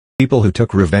People who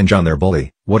took revenge on their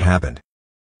bully. What happened?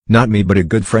 Not me, but a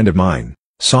good friend of mine.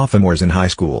 Sophomores in high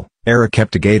school, Eric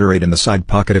kept a Gatorade in the side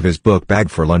pocket of his book bag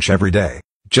for lunch every day.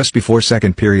 Just before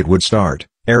second period would start,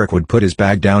 Eric would put his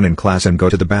bag down in class and go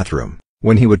to the bathroom.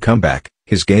 When he would come back,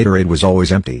 his Gatorade was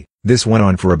always empty. This went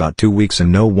on for about 2 weeks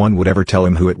and no one would ever tell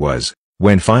him who it was.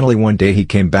 When finally one day he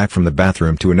came back from the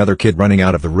bathroom to another kid running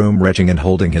out of the room retching and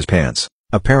holding his pants.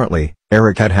 Apparently,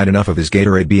 Eric had had enough of his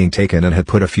Gatorade being taken and had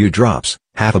put a few drops,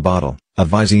 half a bottle, of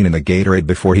Visine in the Gatorade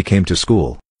before he came to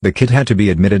school. The kid had to be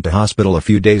admitted to hospital a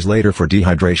few days later for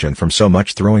dehydration from so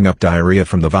much throwing up diarrhea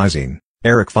from the Visine.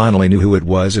 Eric finally knew who it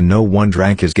was and no one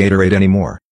drank his Gatorade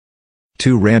anymore.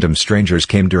 2 random strangers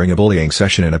came during a bullying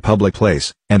session in a public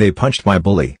place, and they punched my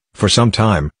bully, for some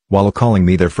time, while calling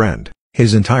me their friend.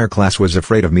 His entire class was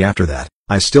afraid of me after that.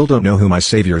 I still don't know who my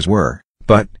saviors were,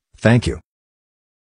 but, thank you.